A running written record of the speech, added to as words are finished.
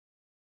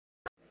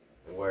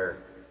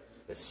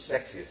the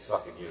sexiest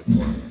fucking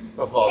uniform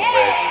of all the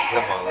branches.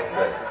 Come on, let's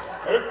say.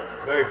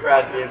 Very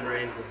proud to be a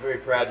Marine. I'm very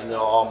proud to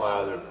know all my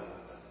other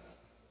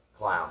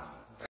clowns.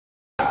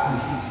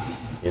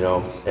 You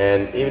know,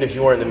 and even if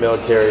you weren't in the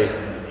military,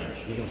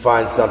 you can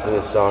find something in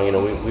this song. You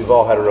know, we've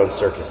all had our own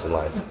circus in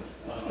life.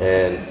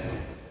 And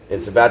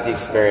it's about the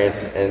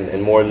experience,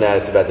 and more than that,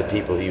 it's about the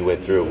people who you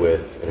went through it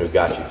with and who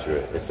got you through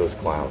it. It's those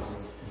clowns.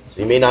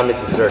 So you may not miss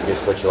the circus,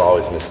 but you'll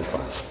always miss the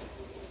clowns.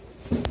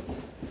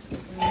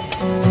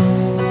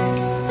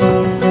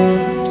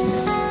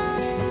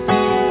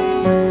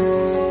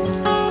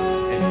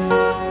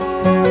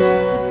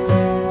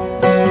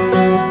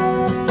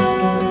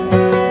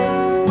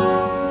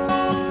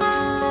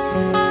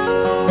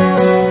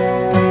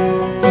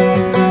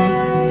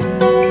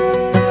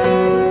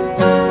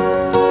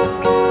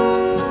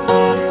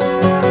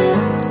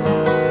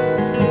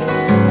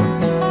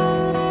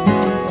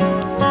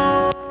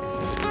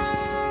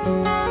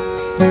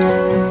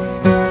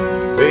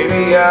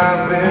 Baby,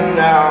 I've been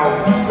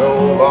out so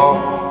long,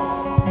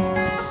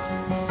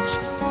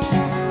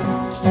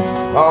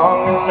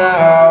 long and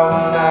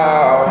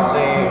out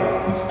in.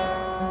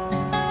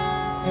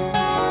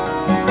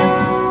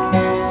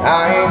 I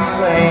ain't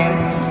saying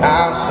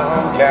I'm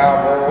some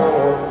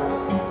cowboy.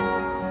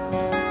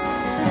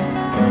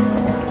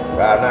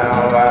 Right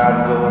now I'd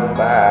go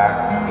back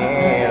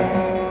again.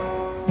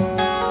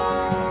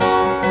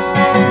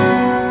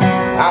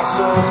 I'm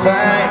so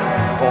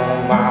thankful for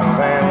my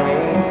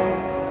family,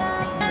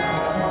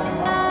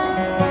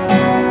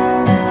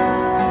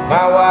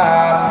 my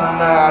wife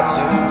and our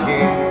 2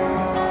 kids.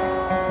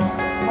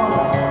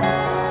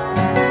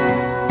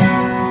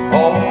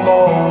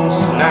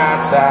 Almost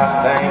nights I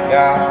thank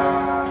God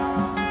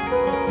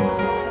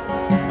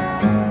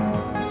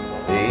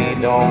they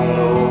don't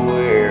know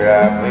where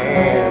I've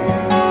been.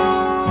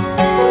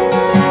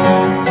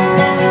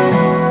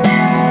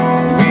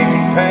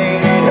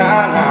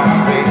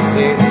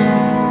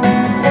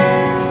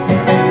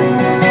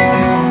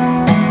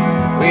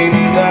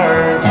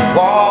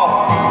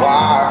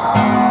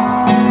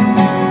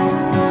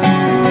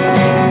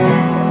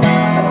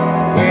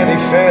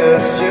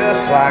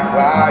 Just like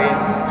lion,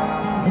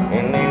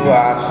 and they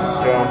watch us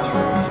jump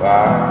through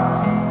fire.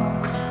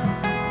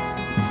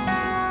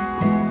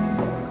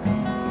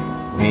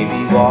 Maybe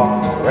walk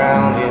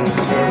around in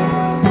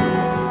circles,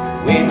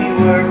 maybe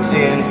worked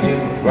into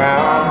the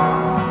ground.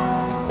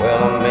 Well,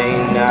 I may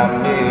not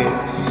miss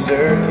the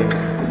circuit,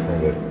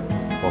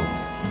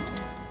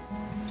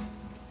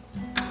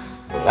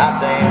 but I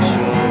damn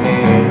sure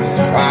miss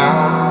the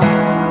clown.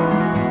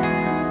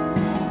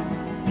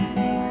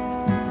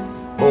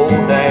 Oh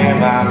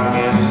damn, I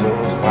miss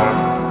those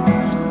clowns.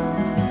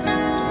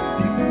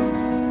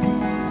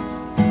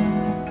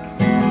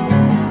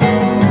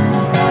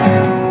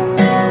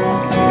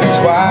 So that's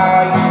why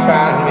you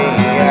find me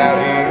out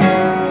here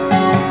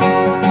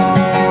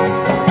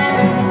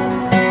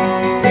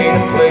in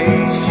a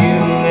place you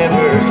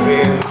never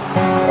feel,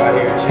 right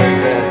here at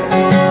Cherrybend.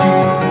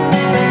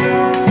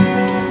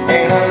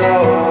 And I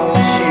know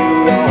that you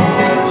don't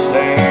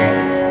understand,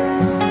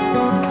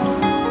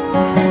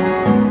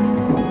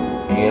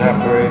 and I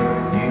pray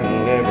you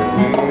never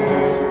will.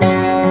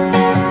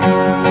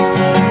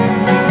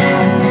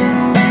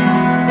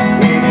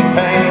 We be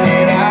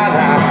painted out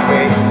our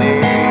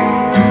faces,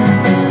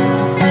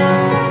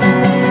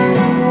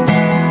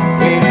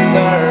 we be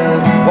learn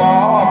to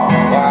walk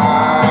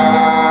wild,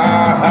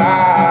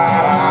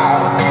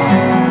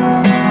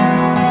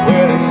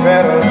 where they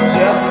fed us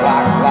just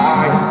like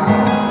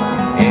lions,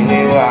 and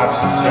they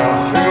watched us jump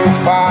through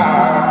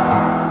fire.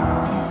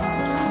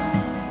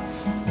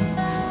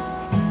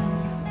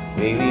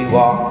 We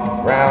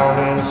walk around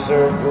in a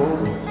circle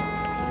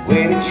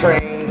with a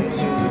train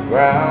to the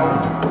ground.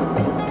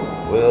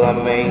 Well, I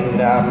may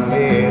not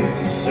miss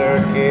the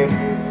circuit,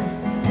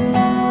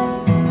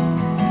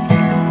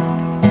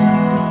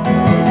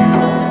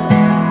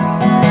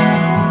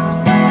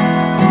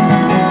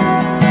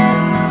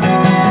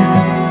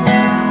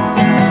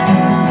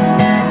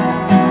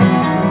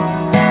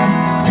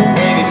 the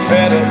way they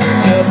fed us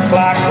just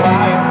like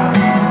lions,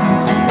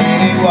 the way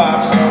they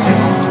watched us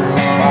jump through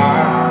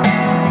fire.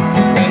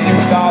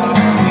 Thought it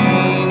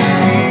sweet to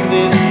hear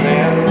this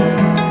melody,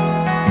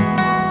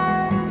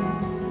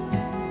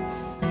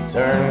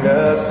 turned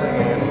us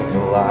into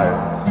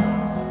liars.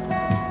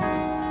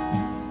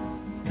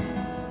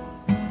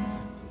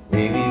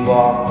 We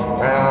walked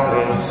around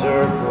in a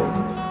circle,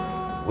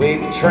 we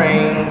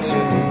trained to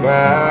the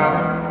ground.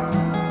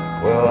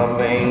 Well, I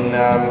may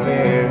not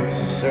miss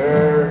the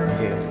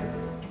circuit,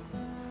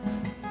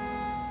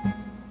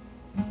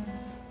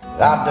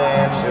 but I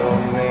damn sure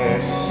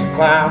miss the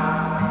clown.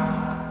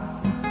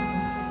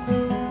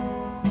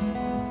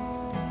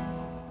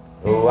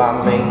 Oh, I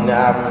may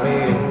not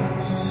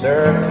miss the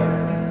circuit,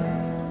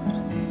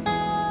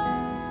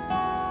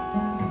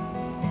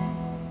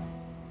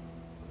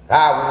 I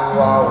will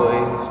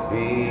always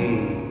be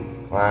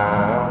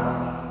clown.